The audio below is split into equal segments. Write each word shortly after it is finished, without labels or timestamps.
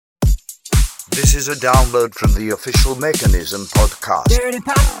This is a download from the official Mechanism podcast. Dirty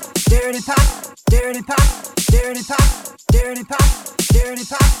pop, dirty pop, dirty pop, dirty pop, dirty pop, dirty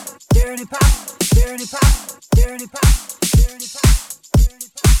pop, dirty pop, dirty pop, dirty pop, dirty pop.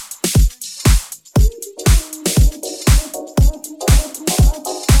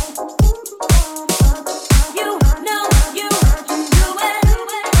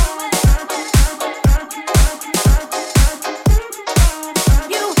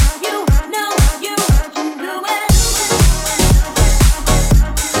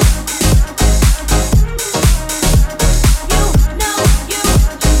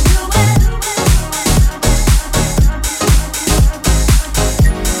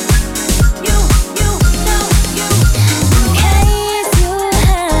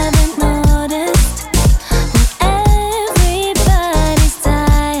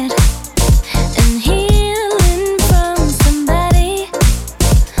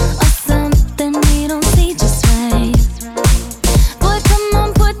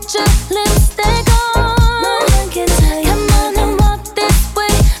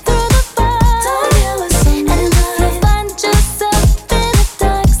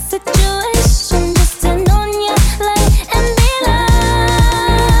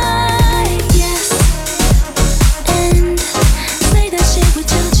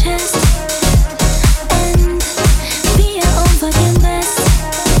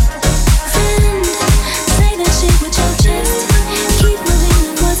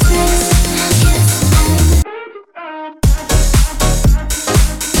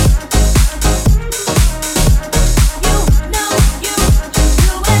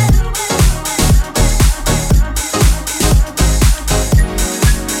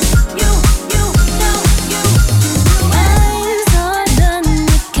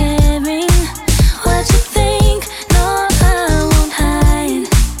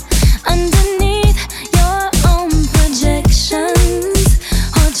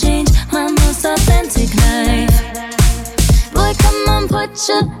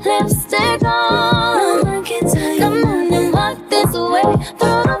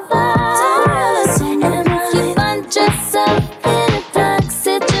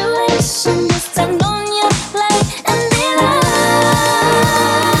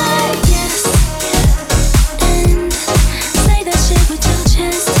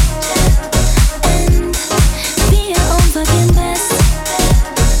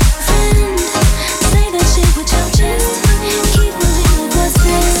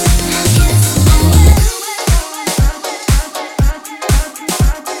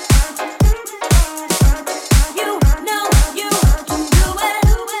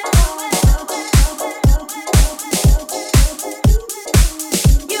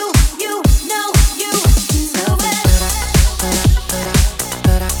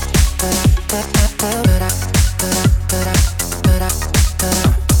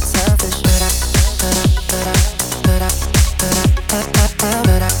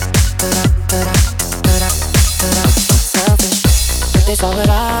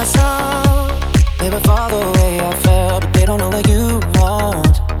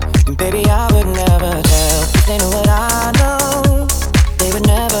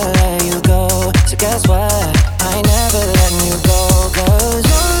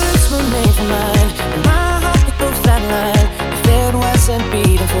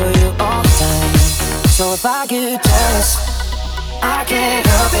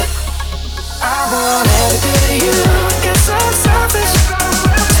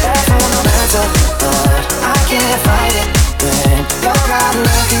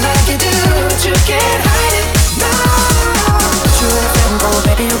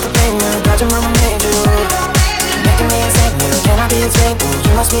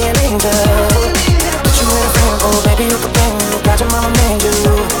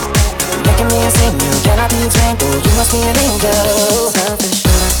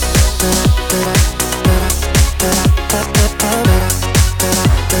 Selfish.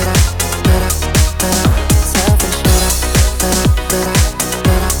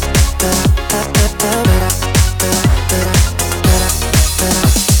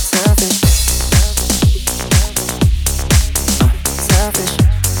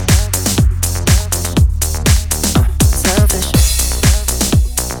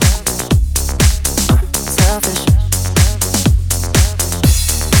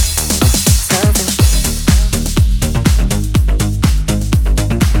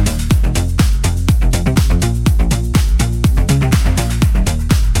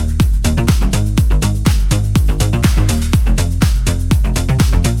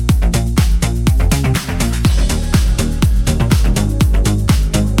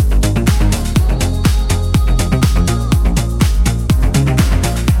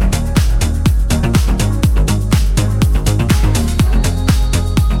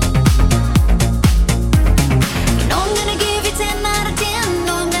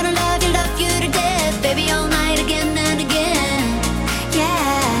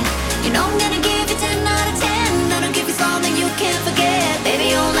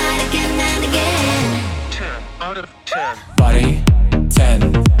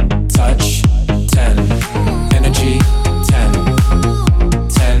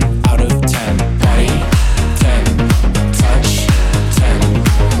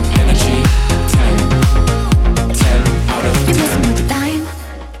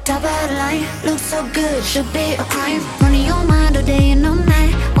 fine, look so good, should be a crime. Running your mind all day and all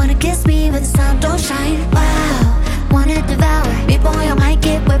night. Wanna kiss me with the sun don't shine. Wow, wanna devour me, boy, I might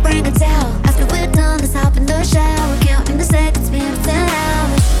get wet, bring a towel. After we're done, let's hop in the shower. Counting the seconds, been 10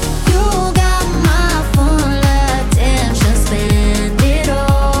 hours. You got my full attention, spend it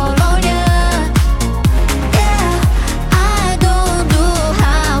all on you. Yeah, I don't do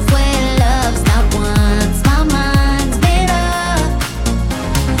halfway loves, not once, my mind's made up.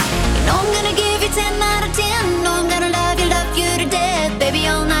 You know I'm gonna give you 10 out of 10. Know I'm gonna love you to death, baby,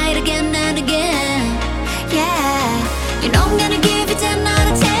 all night again and again. Yeah, you know I'm gonna give you 10 out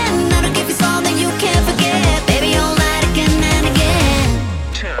of 10. That'll give you something you can't forget, baby, all night again and again.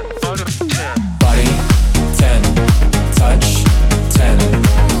 10 out of 10. Body 10, touch 10,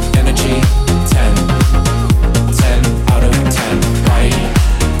 energy 10, 10 out of 10. Body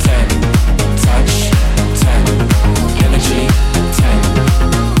 10, touch 10, energy 10,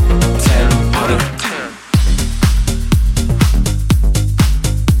 10 out of 10.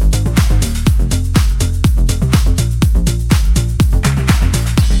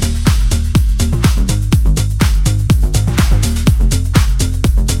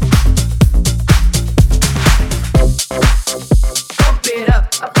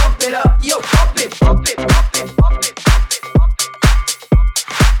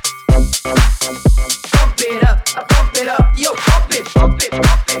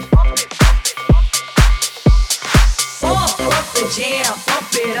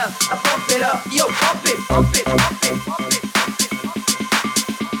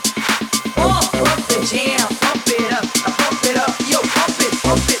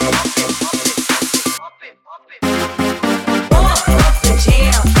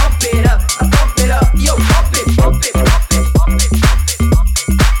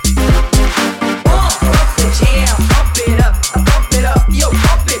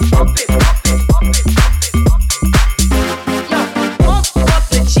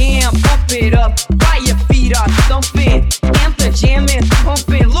 Jam is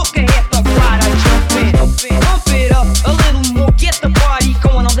pumping, look ahead, the crowd are jumping.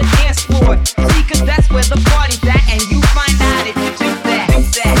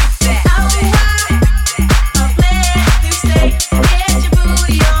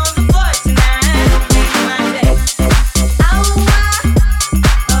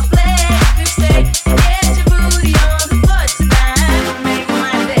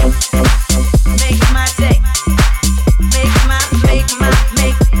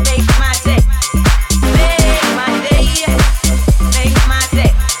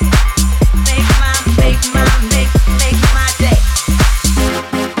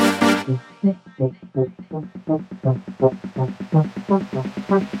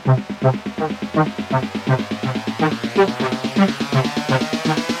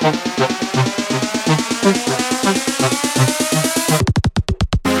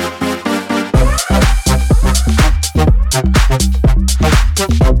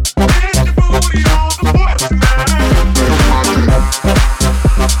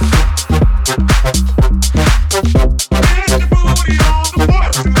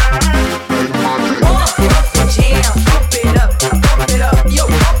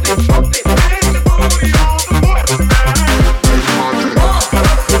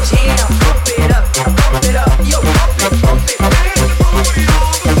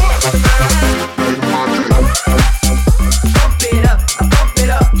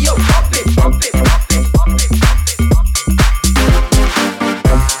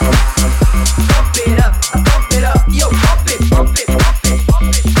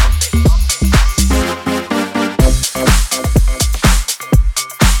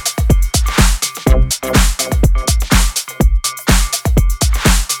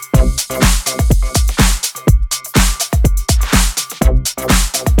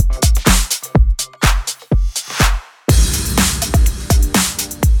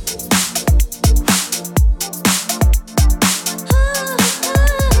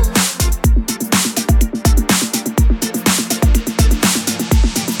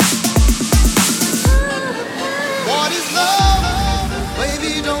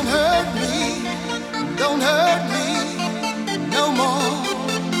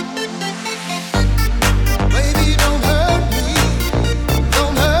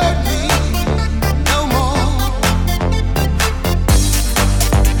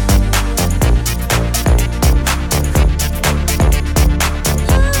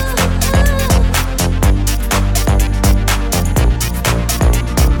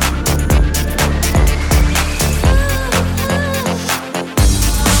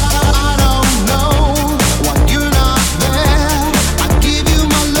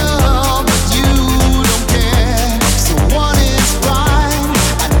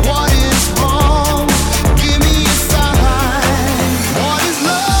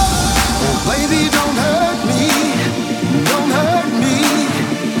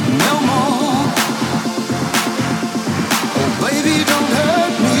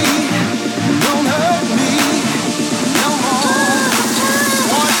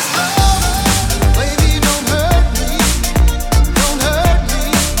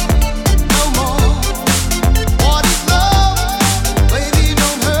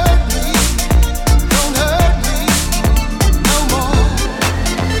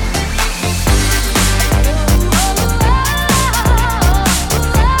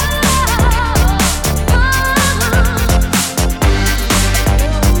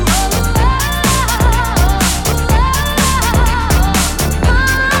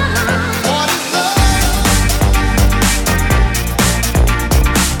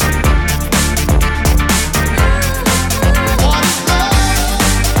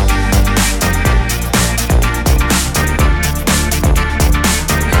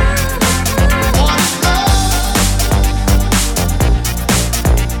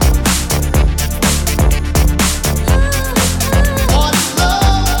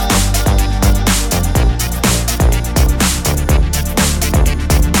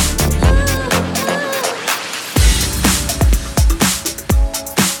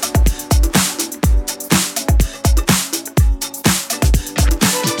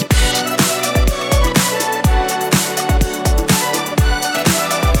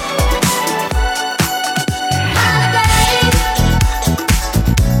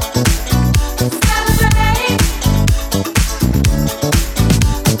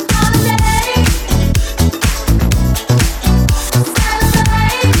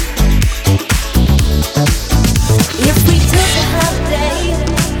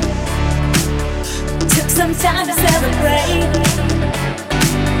 time to celebrate.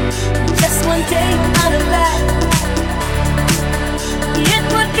 Just one day out of life. It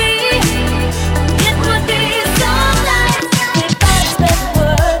would be so nice if I spread the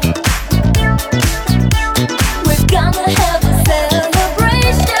word. We're gonna have a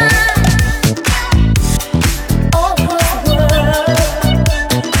celebration all across the world,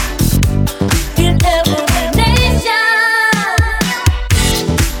 in every nation.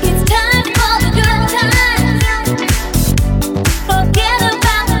 It's time for the good times. Forget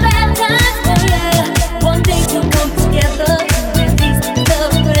about the bad times. Oh yeah, one day we'll come together to release the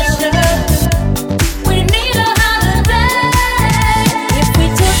pressure. We need a holiday. If we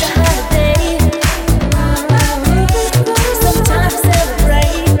took a holiday, some time to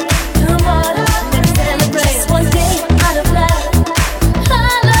celebrate. Come on, let's celebrate. Just one day out of life.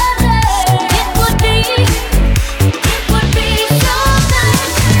 Holiday. It would be so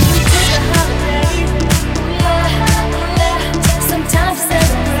nice. We took a holiday. Yeah. Some time to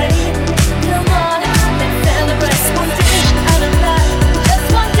celebrate. Come on, let's celebrate. Just one day out of life. Just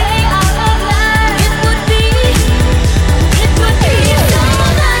one day out of life. It would be so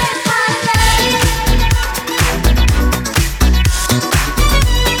nice.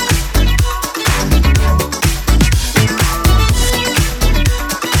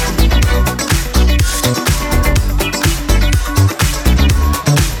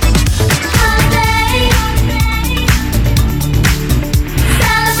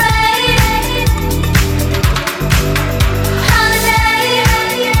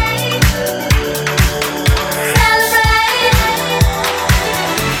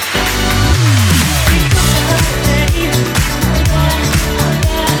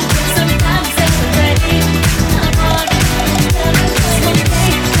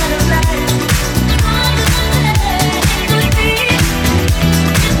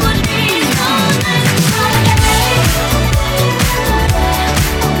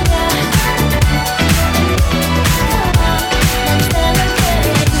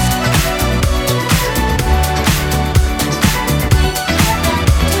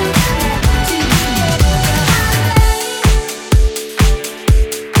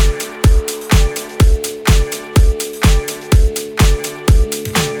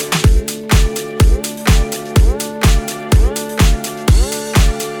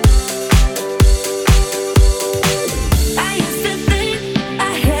 I used to think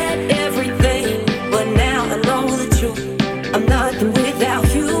I had everything, but now I know the truth. I'm nothing without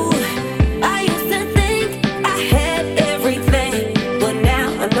you. I used to think I had everything, but now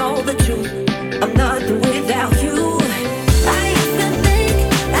I know the truth. I'm nothing without you. I used to think,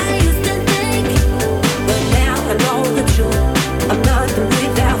 but now I know the truth. I'm nothing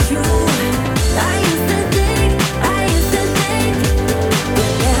without you. I used to think, but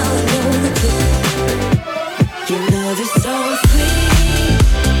now I know the truth. Your love is so sweet,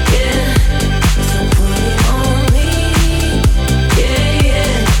 yeah. So put it on me, yeah,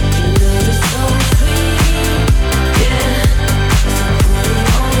 yeah. Your love is so sweet, yeah. So put it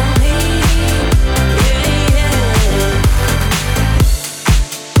on me, yeah, yeah.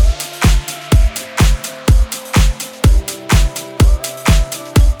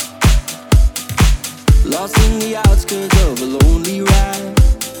 Lost in the outskirts of a lonely ride,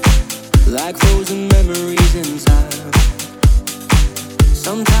 like frozen memories in time.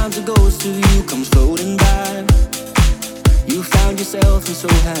 Sometimes a ghost of you comes floating by. You found yourself and so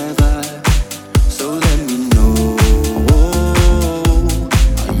have I. So let me know,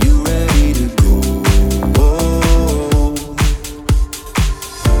 are you ready to go?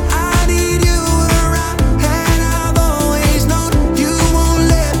 I need you around, and I've always known you won't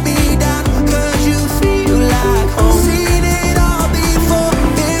let me down, 'cause you feel like home. Seen it all before,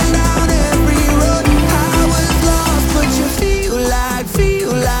 been down every road. I was lost, but you feel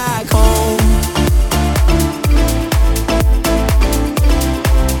like home.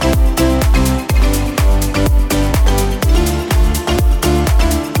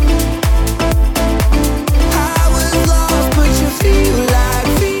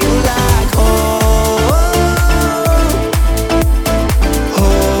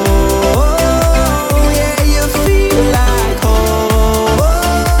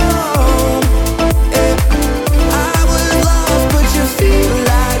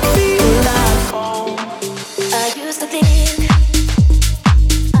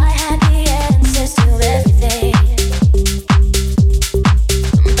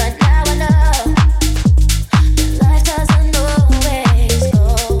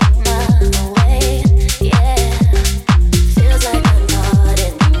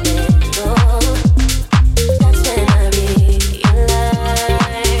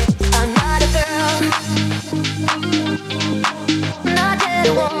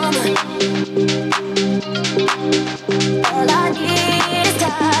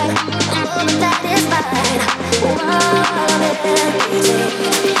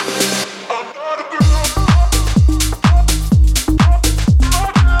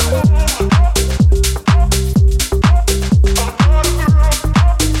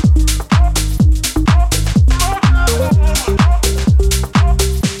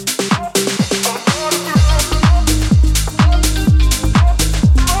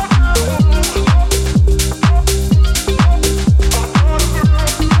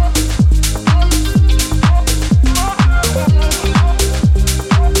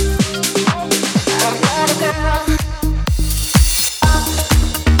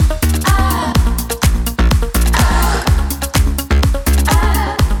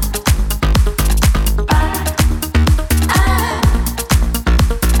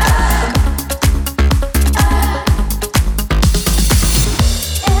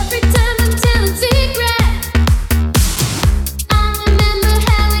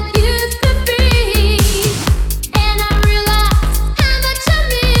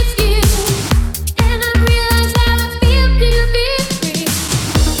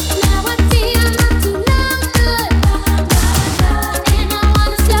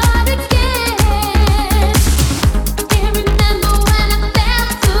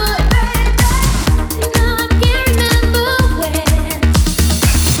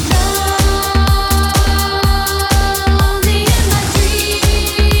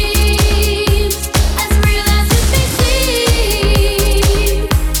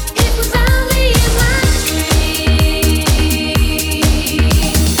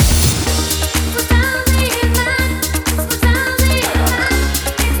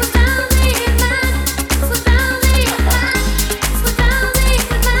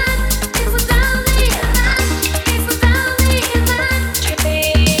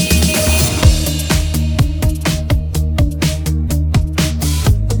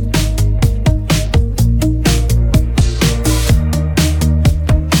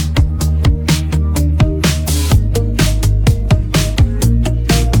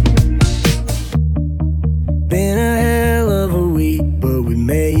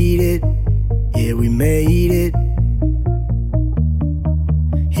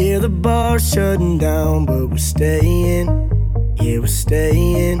 Hear the bar shutting down, but we're staying. Yeah, we're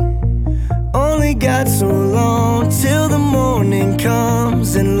staying. Only got so long till the morning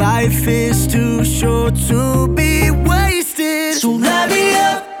comes, and life is too short to be wasted. So light me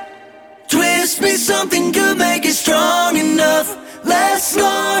up, twist me something good, make it strong enough, last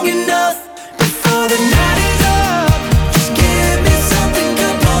long enough before the night is up. Just give me something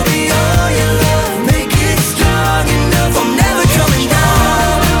good, pour me all your love, make it strong enough. I'm never coming down.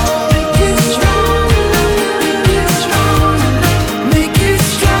 Make it strong enough, make it strong enough, make it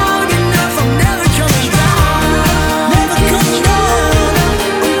strong enough. I'm never coming down, never coming down.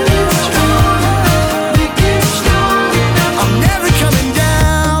 Make it strong enough, make it strong enough. I'm never coming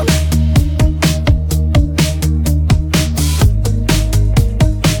down.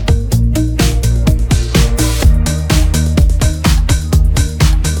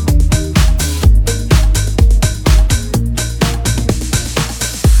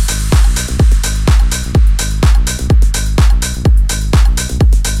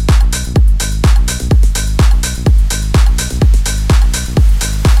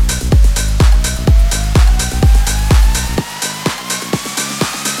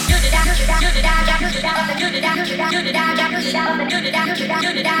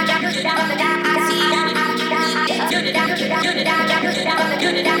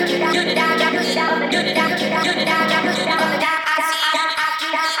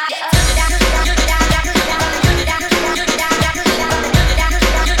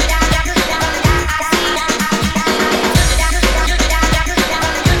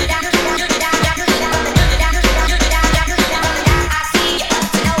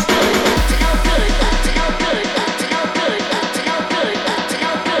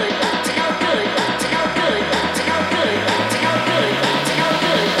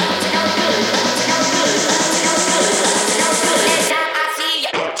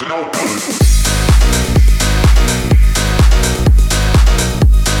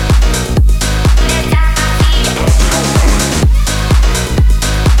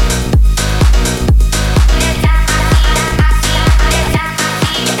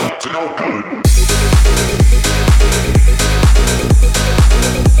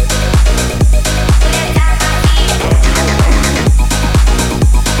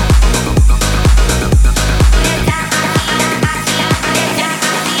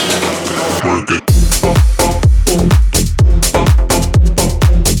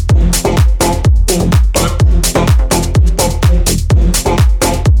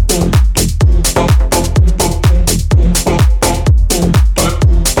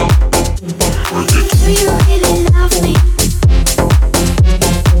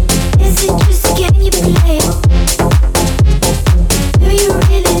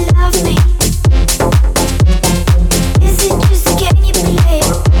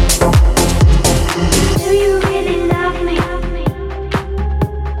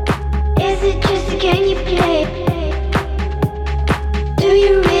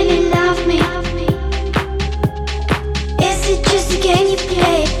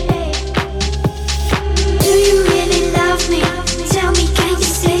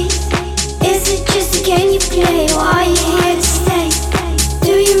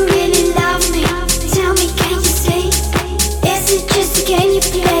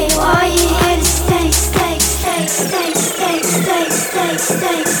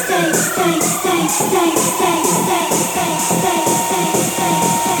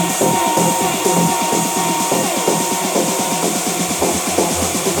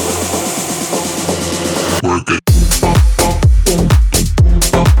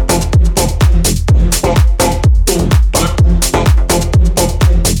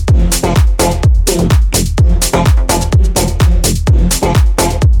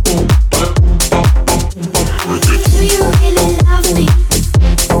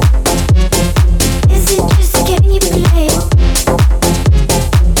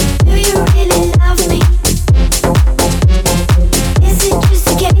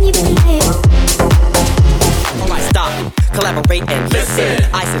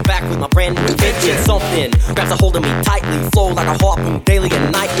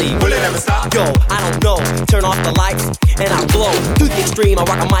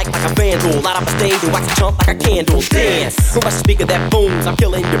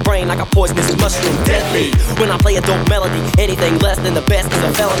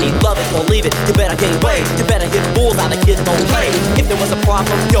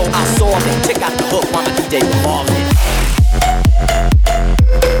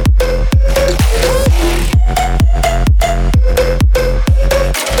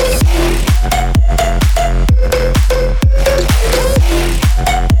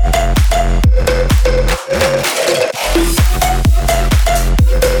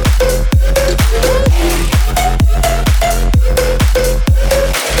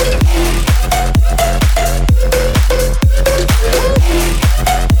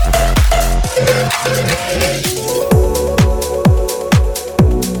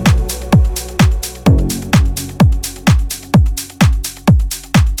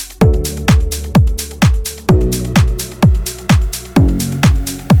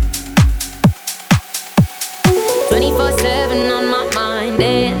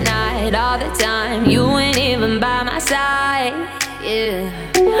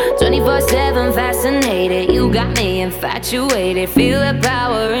 You got me infatuated, feel the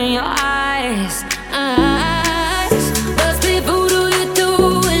power in your eyes. Must be voodoo you're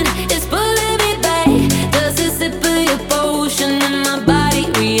doing, it's pulling me back. Does a sip of your potion and my body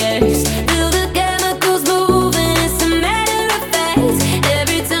reacts? Feel the chemicals moving, it's a matter of fact.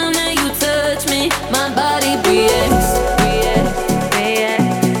 Every time that you touch me, my body reacts.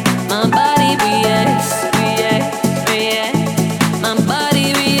 My body reacts, my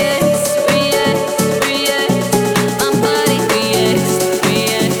body reacts, my body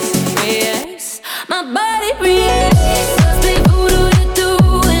reacts, my body reacts. Must be voodoo you're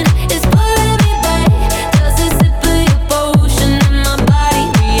doing, it's pulling me back. Does a sip of your potion and my body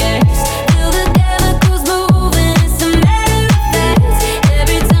reacts? Feel the chemicals moving, it's a matter of fact.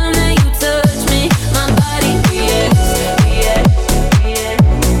 Every time that you touch me, my body reacts,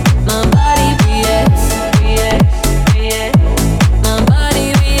 my body reacts, my body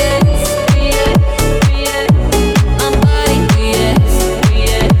reacts, my body reacts.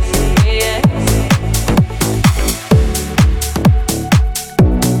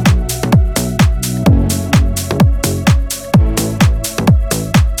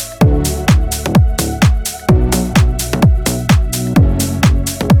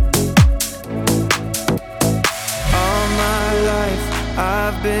 All my life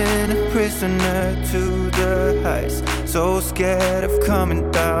I've been a prisoner to the heights. So scared of coming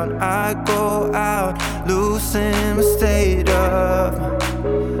down, I go out, losing my state of mind.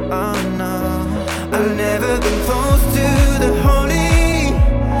 Oh no, I've never been close to the holy.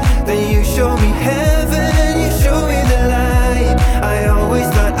 Then you show me heaven, you show me the light. I always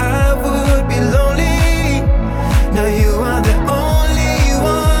thought I would be lonely. Now you are the only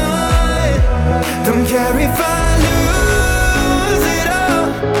one. Don't care if I lose it all,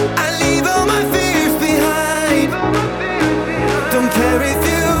 I leave all my fears behind. Don't care if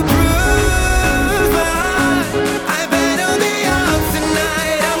you bruise my heart, I bet on the odds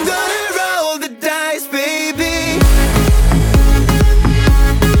tonight. I'm gonna roll the dice, baby.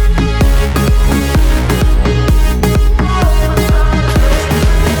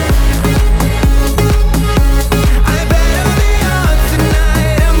 I bet on the odds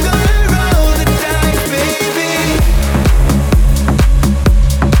tonight. I'm gonna roll the dice, baby.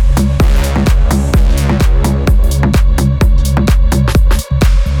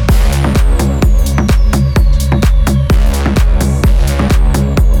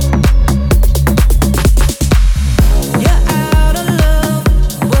 You're out of love,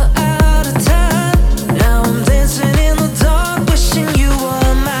 we're out of time. Now I'm dancing in the dark, wishing you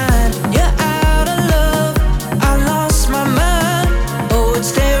were mine. You're out of love, I lost my mind. Oh,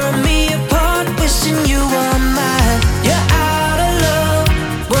 it's tearing me apart, wishing you were mine. You're out of love,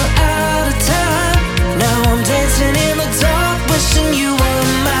 we're out of time. Now I'm dancing in the dark, wishing you were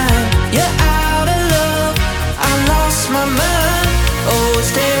mine. You're out of love, I lost my mind. Oh,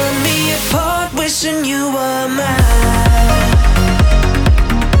 it's tearing me apart, wishing you were mine.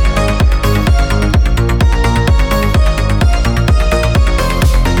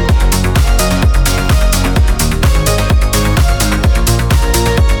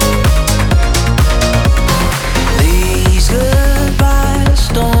 These goodbyes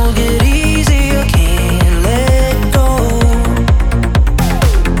don't get easier, can't let go.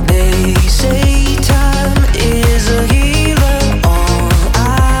 They say time is a healer, all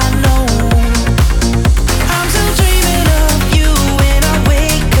I know. I'm still dreaming of you when I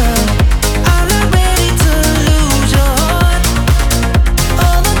wake up. I'm not ready to lose your heart.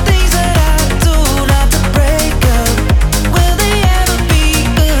 All the things that I do not to break up, will they ever be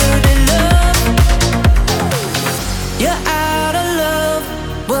good enough? You're out of love,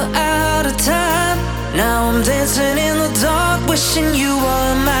 we're out of time. Now I'm dancing in the dark, wishing you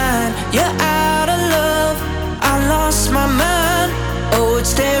were mine. You're out of love, I lost my mind. Oh,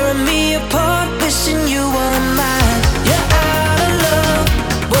 it's tearing me apart, wishing you were mine. You're out of love,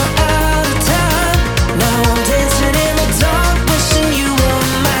 we're out of time. Now I'm dancing in the dark, wishing you were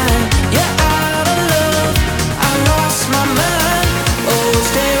mine. You're out of love, I lost my mind. Oh, it's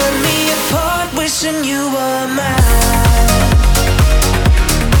tearing me apart, wishing you were mine.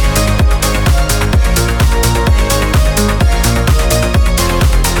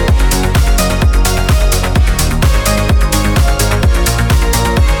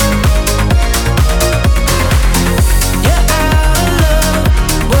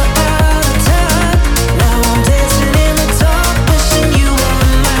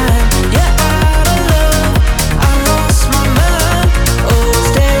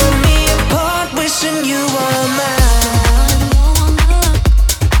 You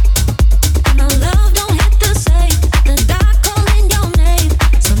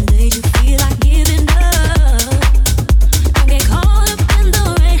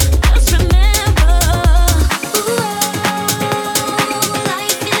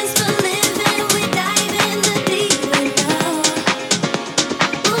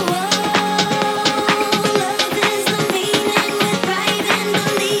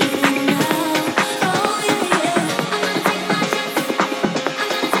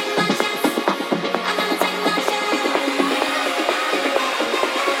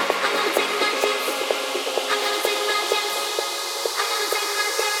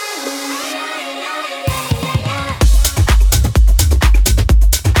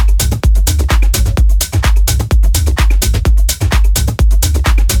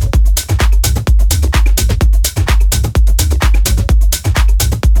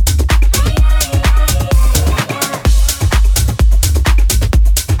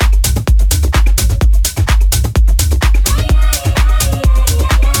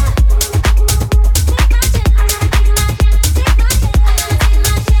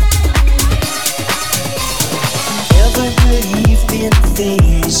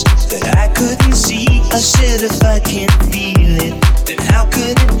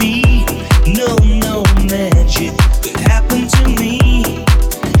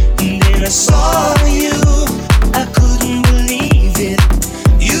saw you, I couldn't believe it.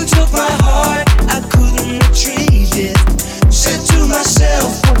 You took my heart, I couldn't retrieve it. Said to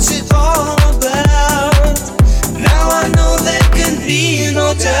myself, what's it all about? Now I know there can be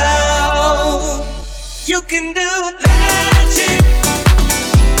no doubt. You can do magic.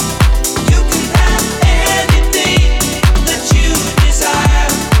 You can have anything that you desire.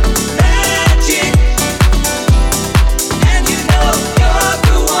 Magic. And you know you're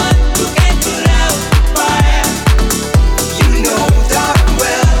the one who can put out the fire. You know dark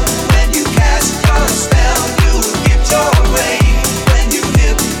well when you cast your spell, you get your way. When you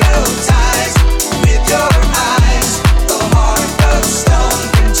hypnotize with your eyes, the heart of stone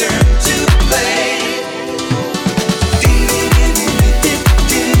can turn to clay.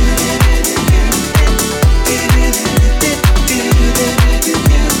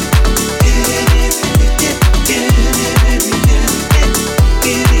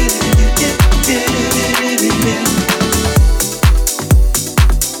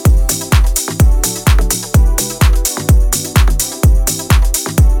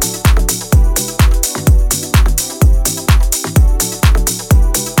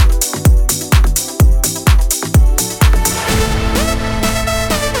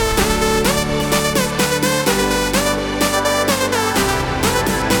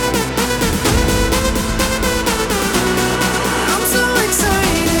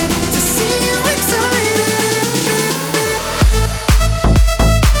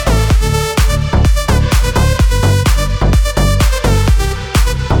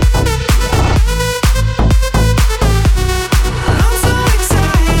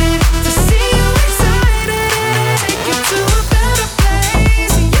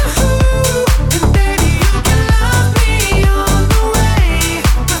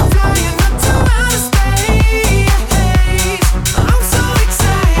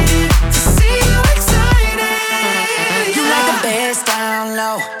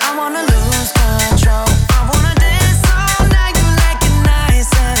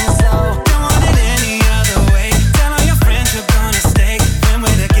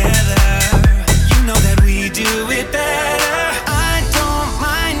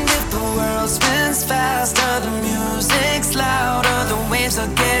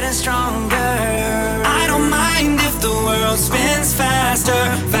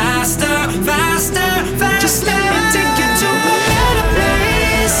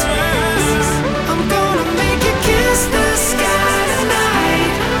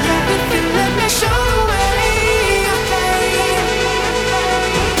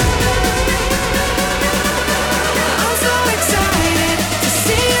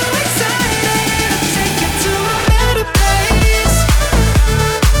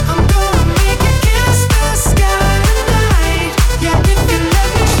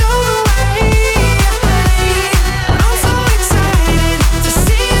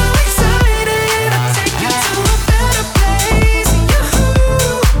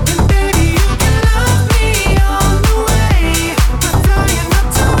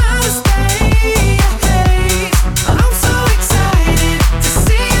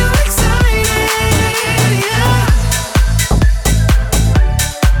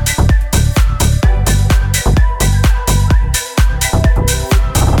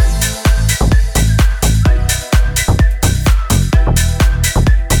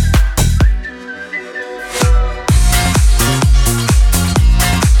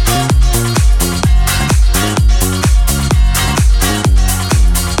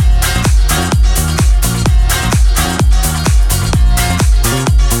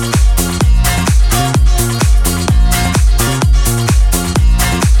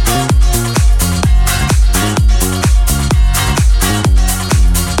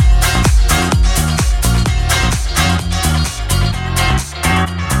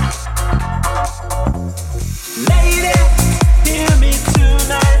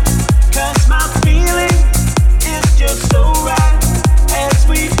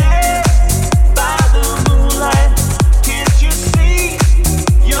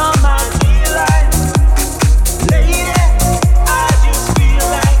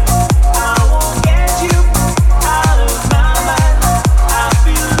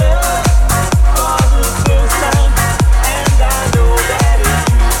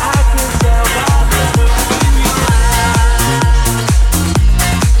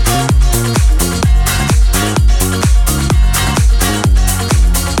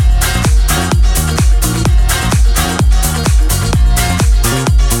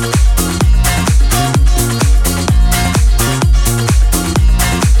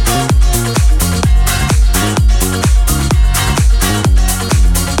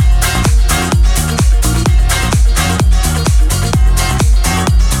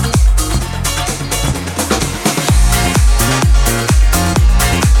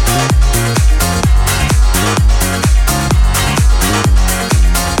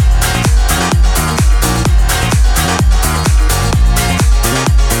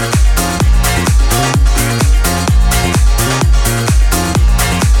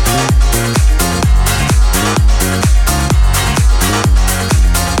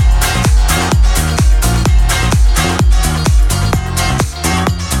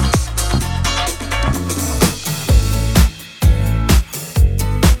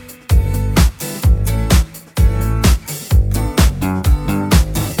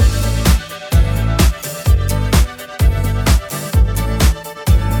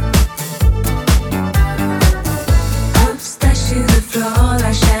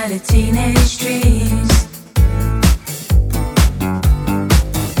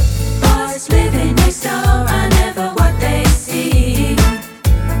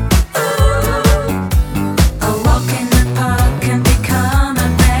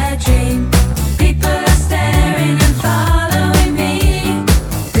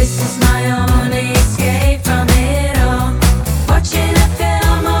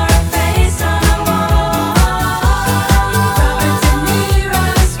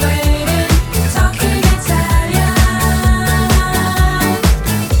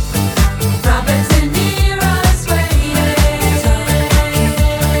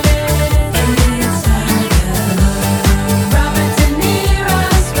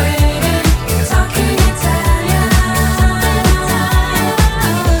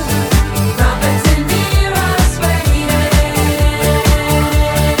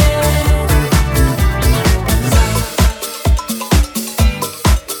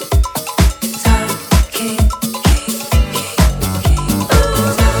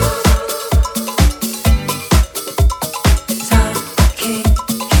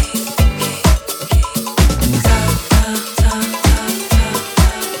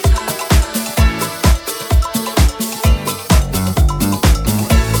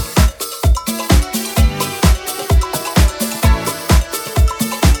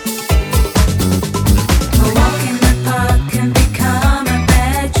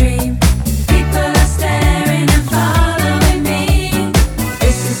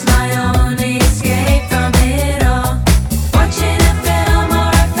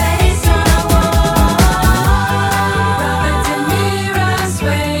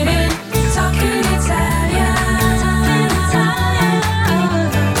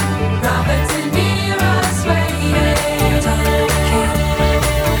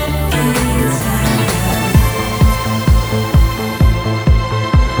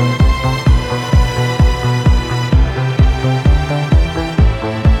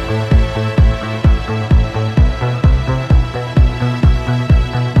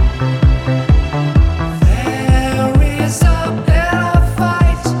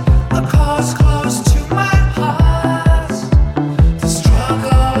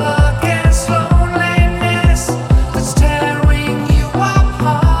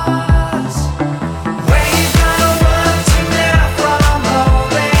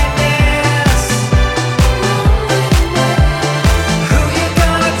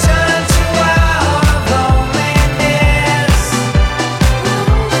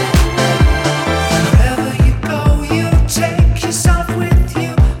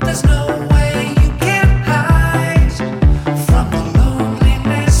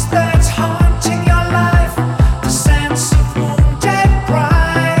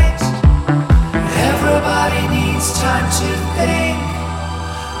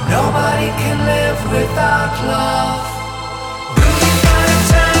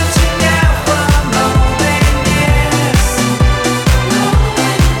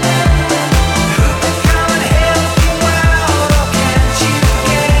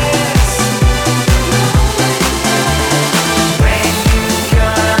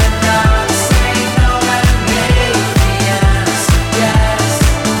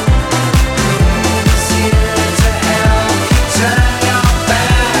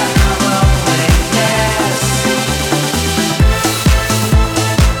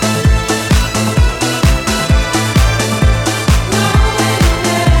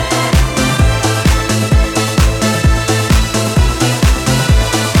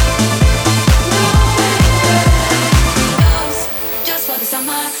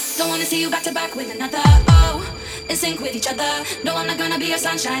 Don't wanna see you back to back with another. Oh, in sync with each other. No, I'm not gonna be a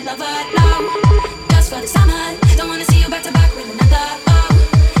sunshine lover. No, just for the summer. Don't wanna see you back to back with another.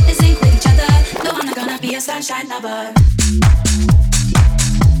 Oh, in sync with each other. No, I'm not gonna be a sunshine lover.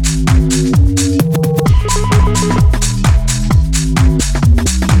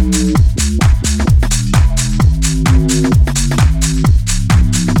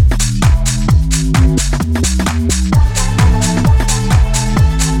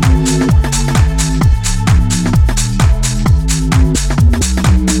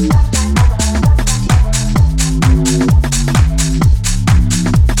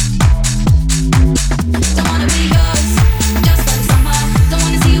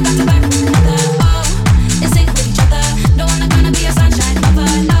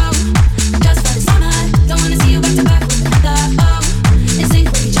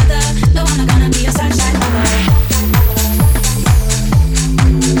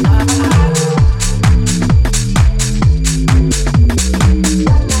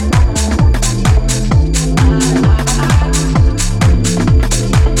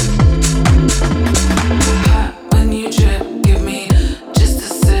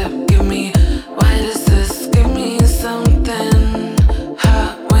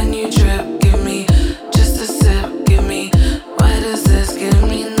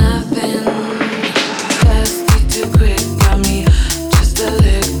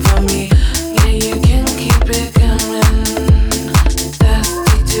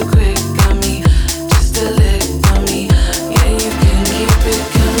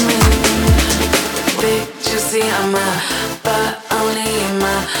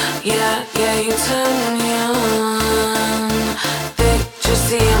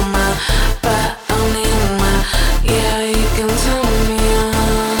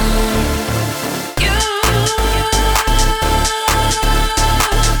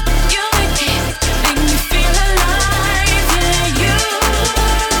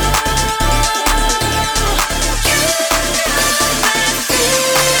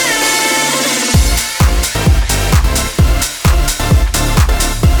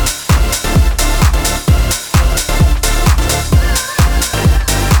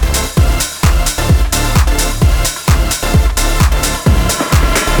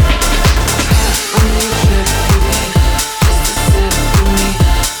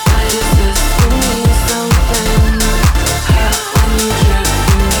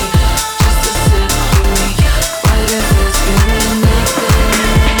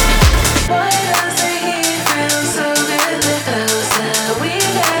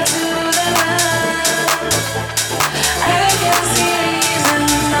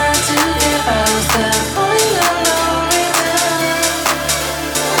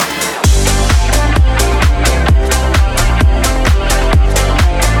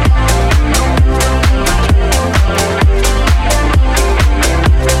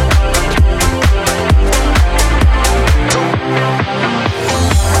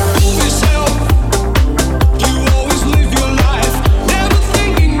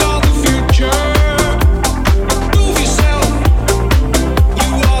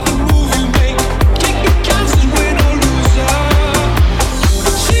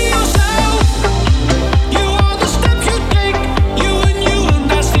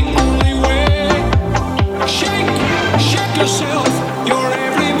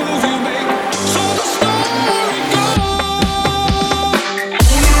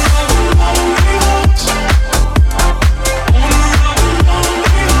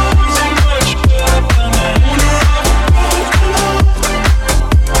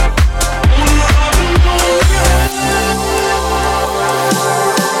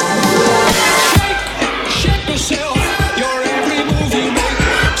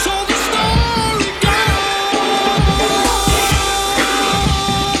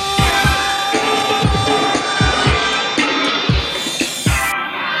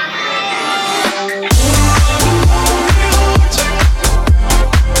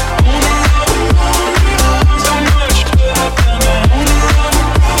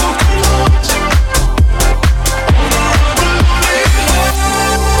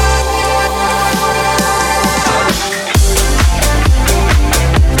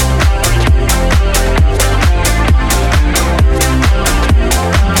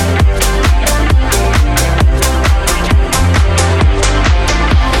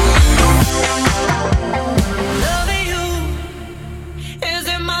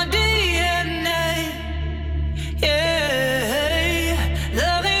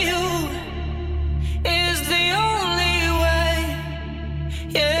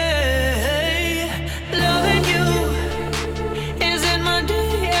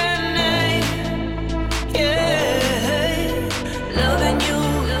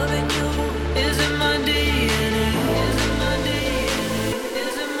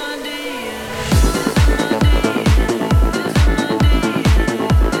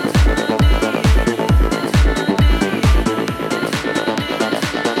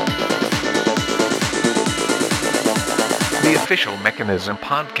 official Mechanism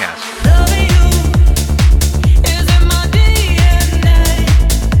podcast. Loving you is in my DNA.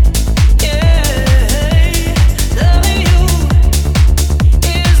 Yeah, loving you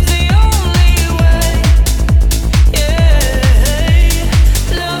is the only way. Yeah,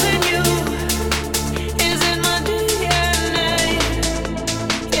 loving you is in my DNA.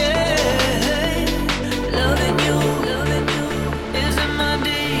 Yeah, loving you is in my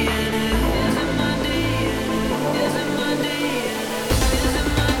DNA. Is in my DNA. Is in my DNA. Is in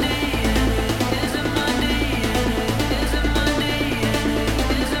my DNA. Is in my DNA. Is in my DNA.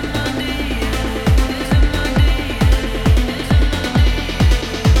 Is in my DNA. Is in my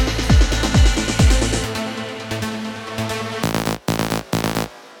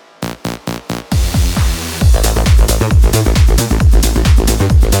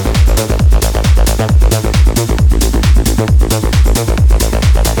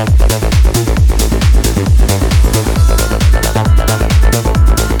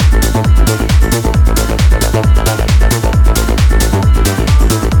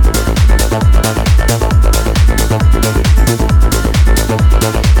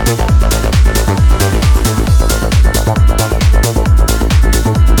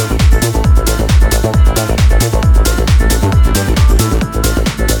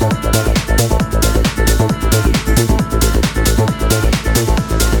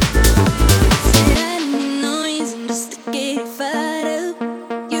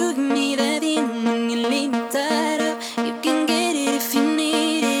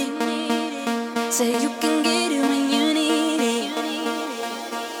Say you can get it when you need it.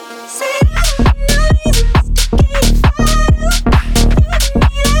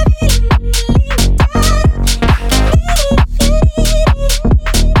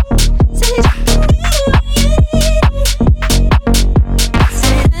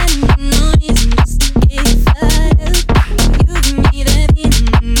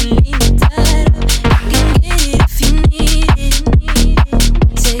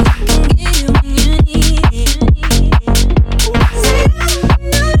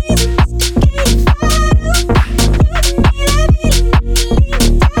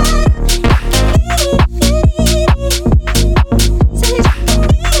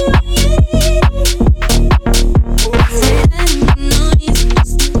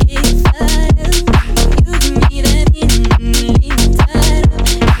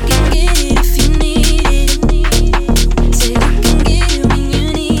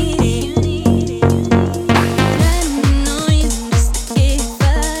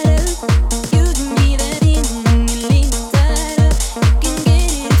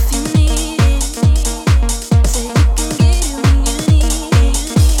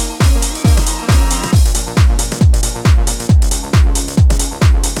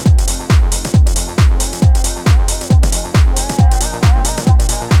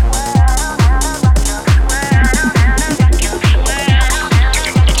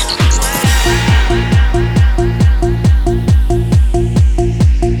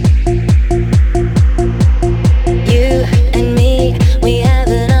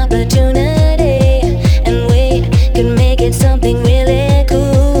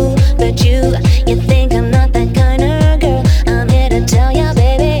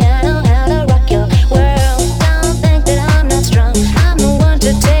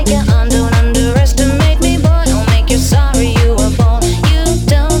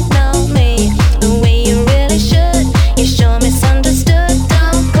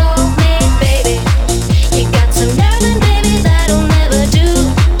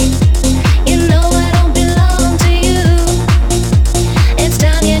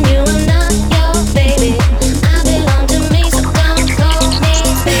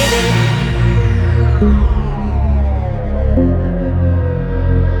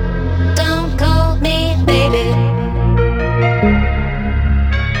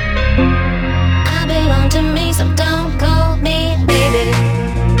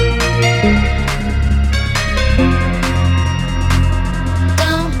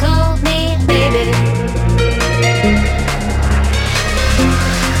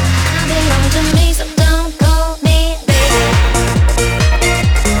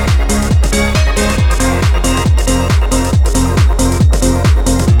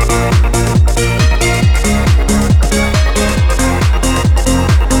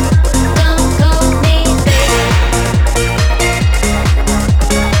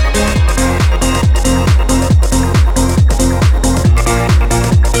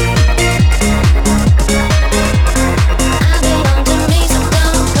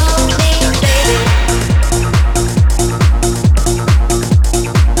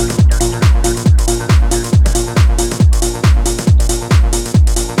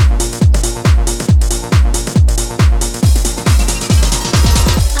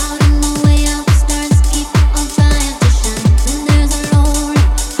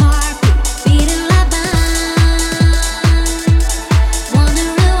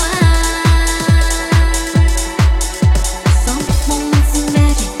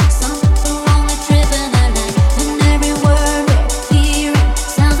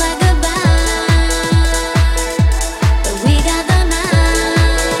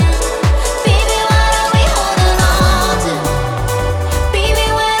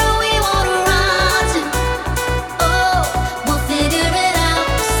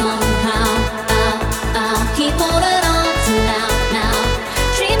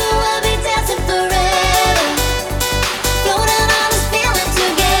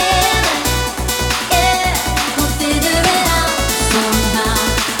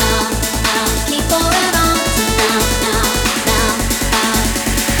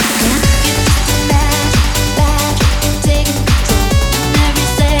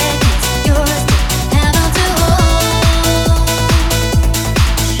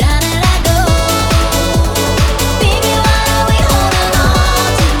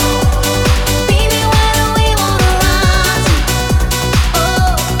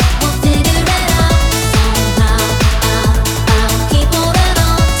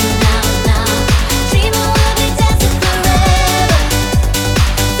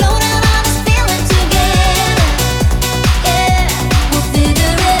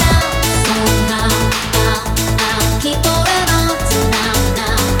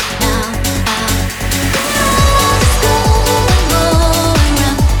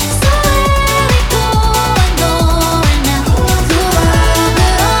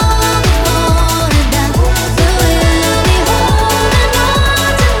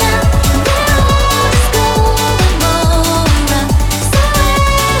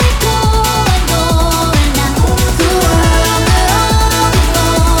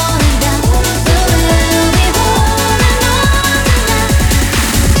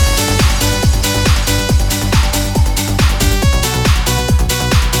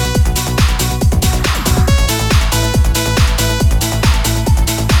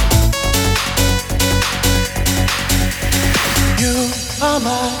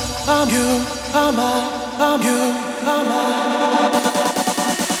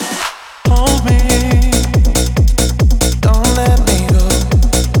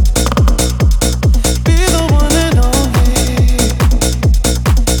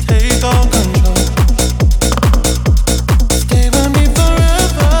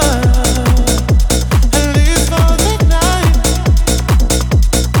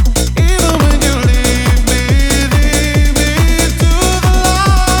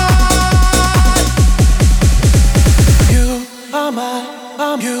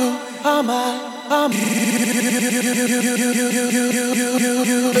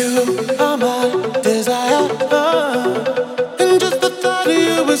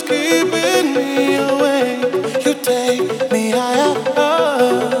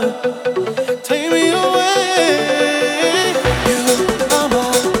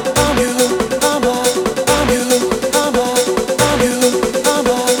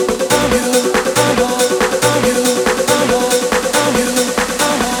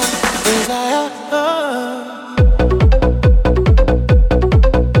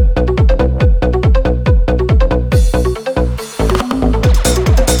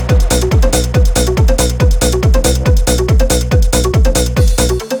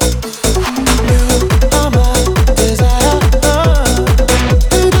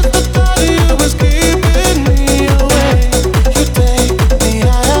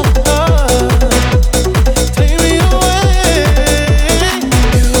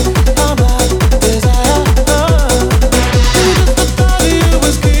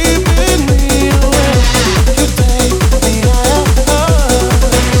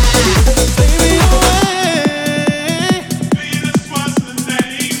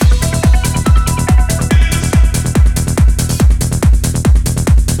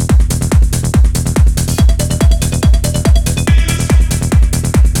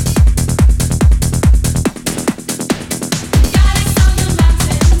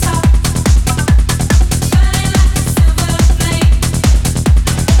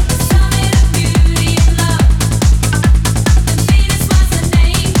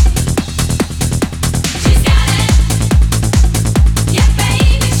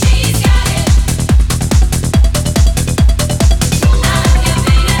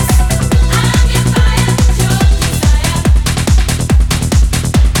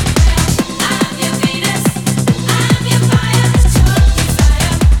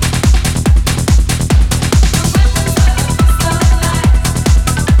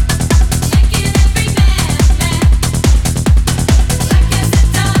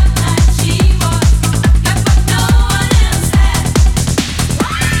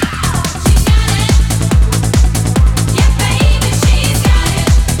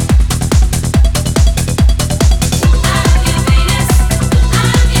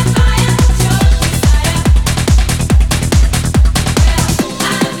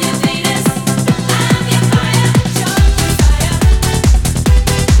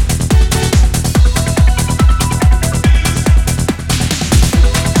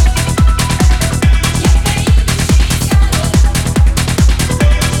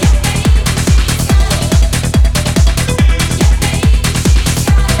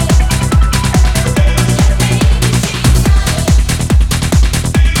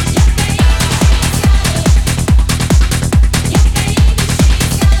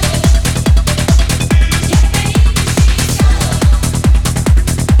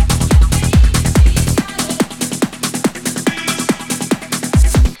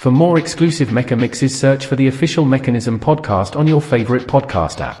 For more exclusive Mechamixes, search for the official Mechanism podcast on your favorite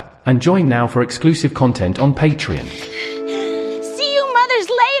podcast app. And join now for exclusive content on Patreon. See you mothers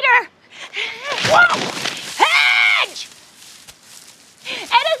later! Whoa!